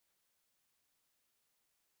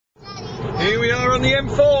Here we are on the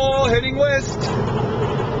M4 heading west.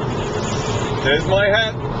 There's my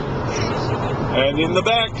hat. And in the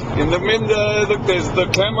back, in the window, look, there's the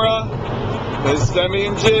camera. There's Sammy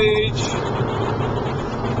and Gigi.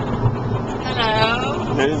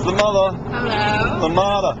 Hello. There's the mother. Hello. The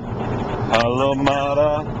Marta. Hello,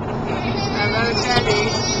 Marta. Hello,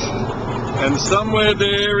 Daddy. And somewhere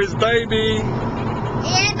there is baby.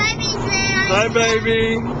 Yeah, baby's there. Hi,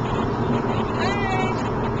 baby.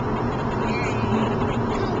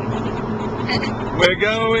 We're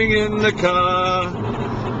going in the car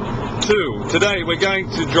too. Today we're going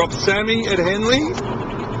to drop Sammy at Henley.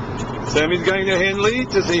 Sammy's going to Henley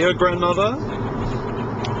to see her grandmother.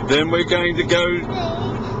 Then we're going to go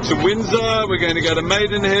to Windsor. We're going to go to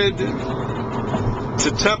Maidenhead, to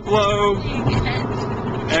Taplow,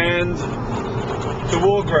 and to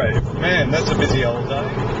Wargrave. Man, that's a busy old day.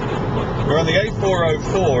 We're on the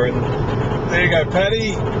A404, and there you go,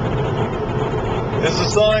 Paddy. There's a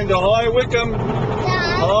sign to High Wycombe.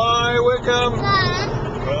 High Wycombe.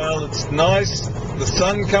 Well, it's nice. The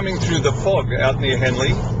sun coming through the fog out near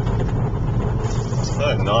Henley.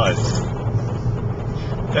 So nice.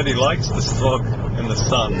 Daddy likes the fog and the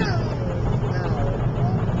sun.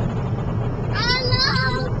 I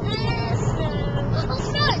love this.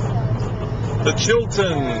 The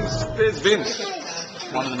Chilterns. There's Vince.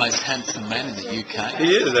 One of the most handsome men in the UK.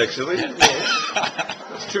 He is, actually.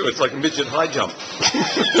 That's true. It's like a midget high jump.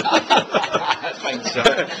 Thanks,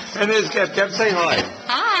 John. And there's Gab. Gab, say hi.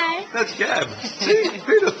 Hi. That's Gab. See,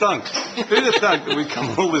 who'd have thunk? Who'd have thunk that we'd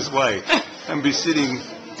come all this way and be sitting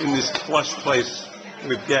in this plush place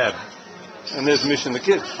with Gab? And there's Mish and the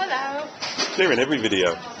kids. Hello. They're in every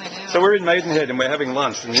video. I know. So we're in Maidenhead and we're having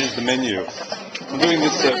lunch, and here's the menu. I'm doing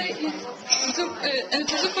this. And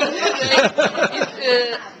it is a fun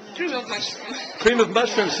cream of mushroom. Cream of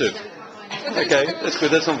mushroom soup. Okay, that's good.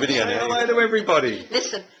 That's on video now. Hello to everybody.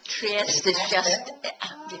 Listen, Trieste is just...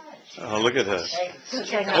 Oh, look at her.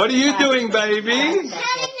 What are you doing, baby?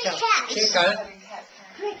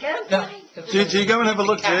 Gigi, go and have a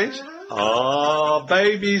look, Gigi. Oh,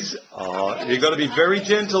 babies. Oh, you got to be very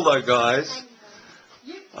gentle, though, guys.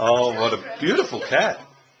 Oh, what a beautiful cat.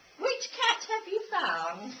 Which cat have you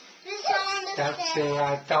found? That's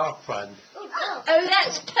the dog one. Oh,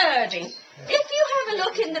 that's Purdy. If you have a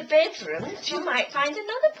look in the bedrooms, you might find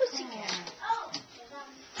another pussycat.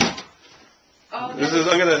 Oh, This is,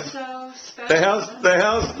 I'm gonna, the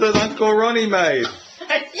house that Uncle Ronnie made.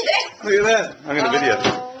 yes. Look at that. I'm gonna video.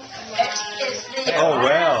 It's the... Oh,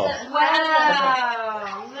 wow.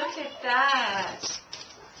 Wow, look at that.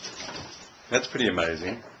 That's pretty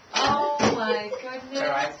amazing. Oh my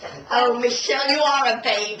goodness. Oh, Michelle, you are a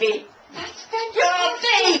baby. You're a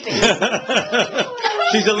baby.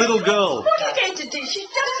 She's a little girl, What are you going to do? She's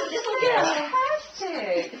just a little girl.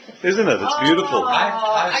 Fantastic. isn't it? It's beautiful.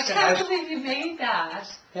 I can't believe you made that.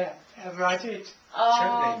 Yeah, I did. Oh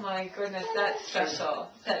Certainly. my goodness, that's special.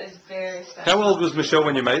 That is very special. How old was Michelle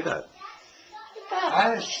when you made that?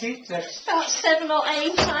 I think that's About 7 or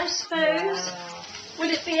 8, I suppose. Would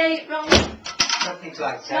it be 8, Ron? something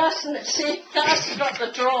like that. Larson, see, Larson got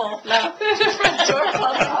the drawer. No, the front door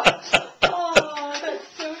comes up. Oh, that's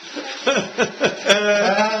so funny.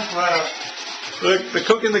 Well, Look, the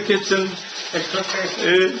cook in the kitchen. it's okay.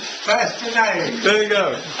 is- First tonight. There you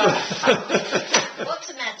go. What's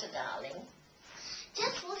the matter, darling?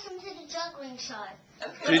 Just listen to the juggling show.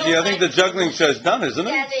 Gigi, I think the juggling show's done, isn't it?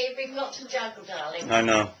 Daddy, we've got to juggle, darling. I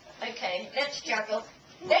know. Okay, let's juggle.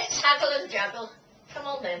 Let's haggle and juggle. Come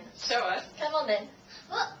on then. Show us. Come on then.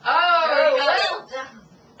 Oh, you got it. well done.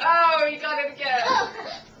 Oh, you got it again.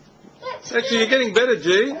 That's Actually, you're getting better, G.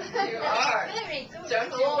 You are. very good Don't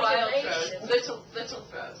do wild coordination. throws. Little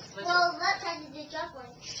throws. Well, that's how you do juggling.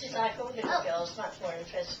 She's like all little girls, much more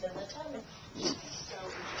interested in the tummy.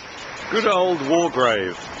 Good old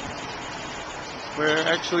Wargrave. Where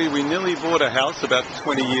actually we nearly bought a house about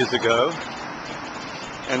 20 years ago.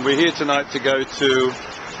 And we're here tonight to go to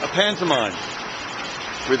a pantomime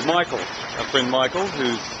with Michael, our friend Michael,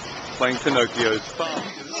 who's playing Pinocchio's farm.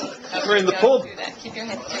 We're in the pub. Keep your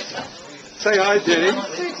head straight. Say hi, Jenny.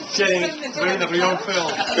 Jenny, we're going to be on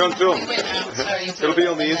film. Go on film. It'll be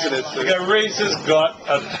on the internet soon. Okay, Reese has got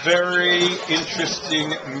a very interesting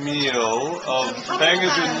meal of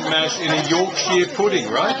bangers and mash in a Yorkshire pudding,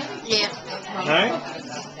 right? Yeah. Hey?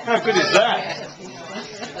 How good is that?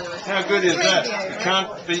 How good is that?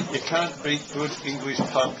 You can't beat good English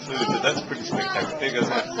pub food, but that's pretty spectacular. There goes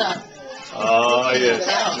that. Oh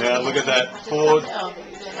yes. Now look at that. Poured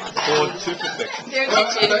to perfection.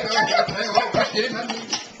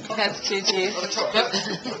 That's Gigi.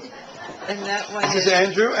 And that one This is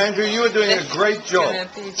Andrew. Andrew, you are doing a great job. going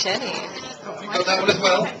to be Jenny. You got that one as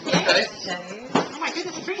well? Okay. Jenny. Oh my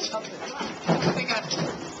goodness, the freeze pop. We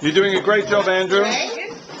got You're doing a great job, Andrew.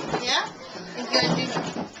 Yeah. He's going to do.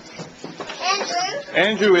 Andrew.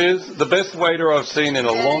 Andrew is the best waiter I've seen in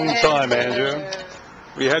a long time, Andrew.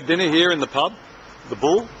 We had dinner here in the pub, the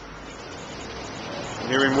Bull,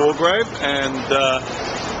 here in Wargrave, and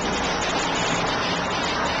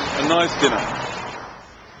a nice dinner.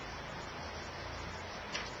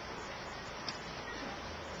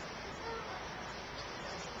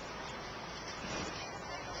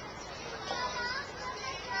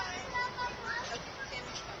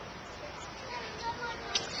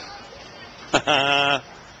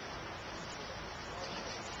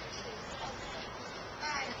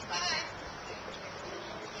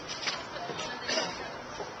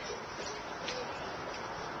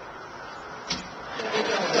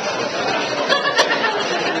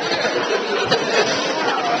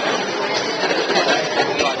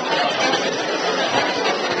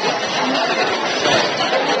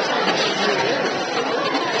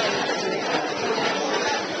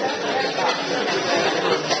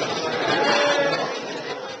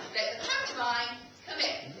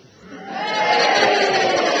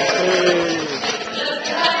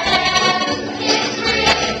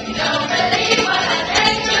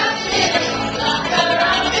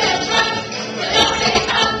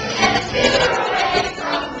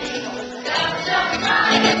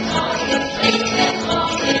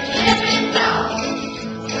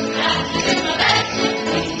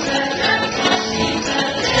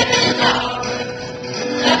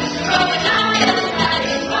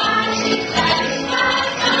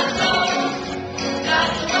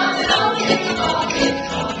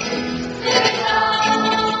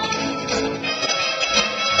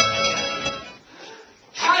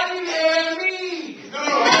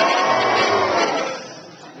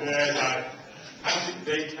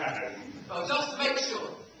 Well, just to make sure,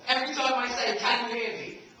 every time I say, can you hear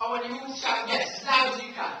me, I want you all to shout yes as loud as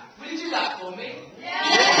you can. Will you do that for me?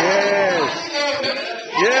 Yes. Can you hear me?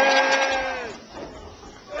 Yes.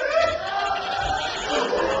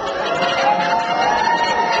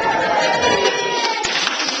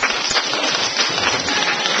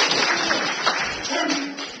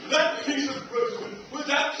 That piece of rosewood was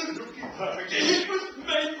absolutely perfect. It was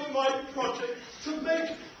made for my project to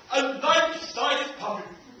make a life-size puppet.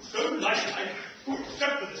 So lifelike,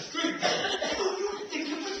 except for the strings. Oh, you think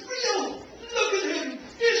it was real? Look at him!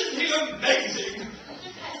 Isn't he amazing?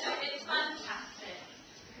 Professor, it's fantastic.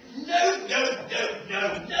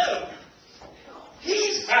 No.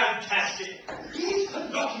 He's fantastic. He's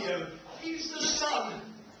Pinocchio. He's the son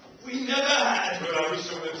we never had. Well, I wish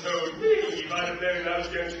someone had told me. He might have known I was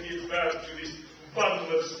going to give birth to this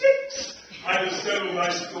bundle of sticks. I'd have sold my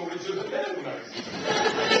story to the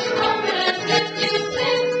mailman.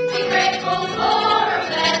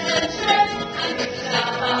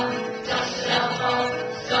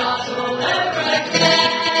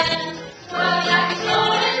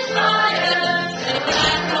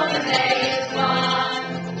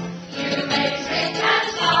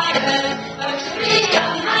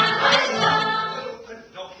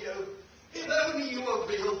 Pinocchio, if only you were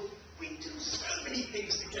real, we'd do so many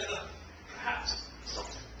things together. Perhaps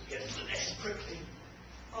something to get to the nest quickly.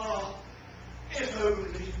 Ah, if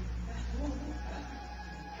only.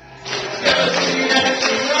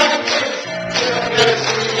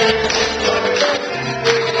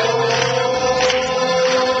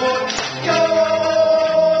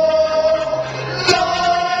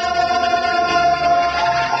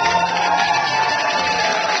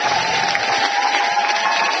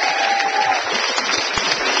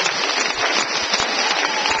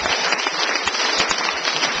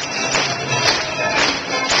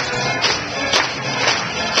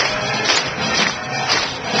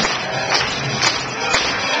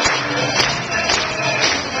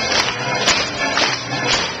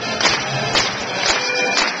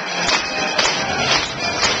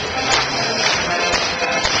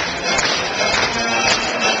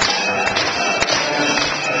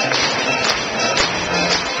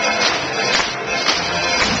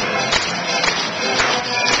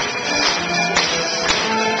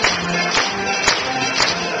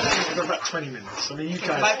 We've got about 20 minutes. I mean, you I've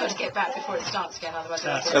guys. got to get back before it starts again, otherwise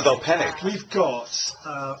No, they'll panic. We've got.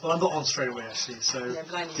 Well, I'm not on straight away actually. So. Yeah,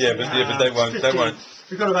 but I need Yeah, to- but they won't. They 15. won't.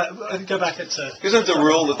 We've got about. Go back at. Isn't it the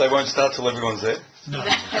rule that they won't start till everyone's there? No.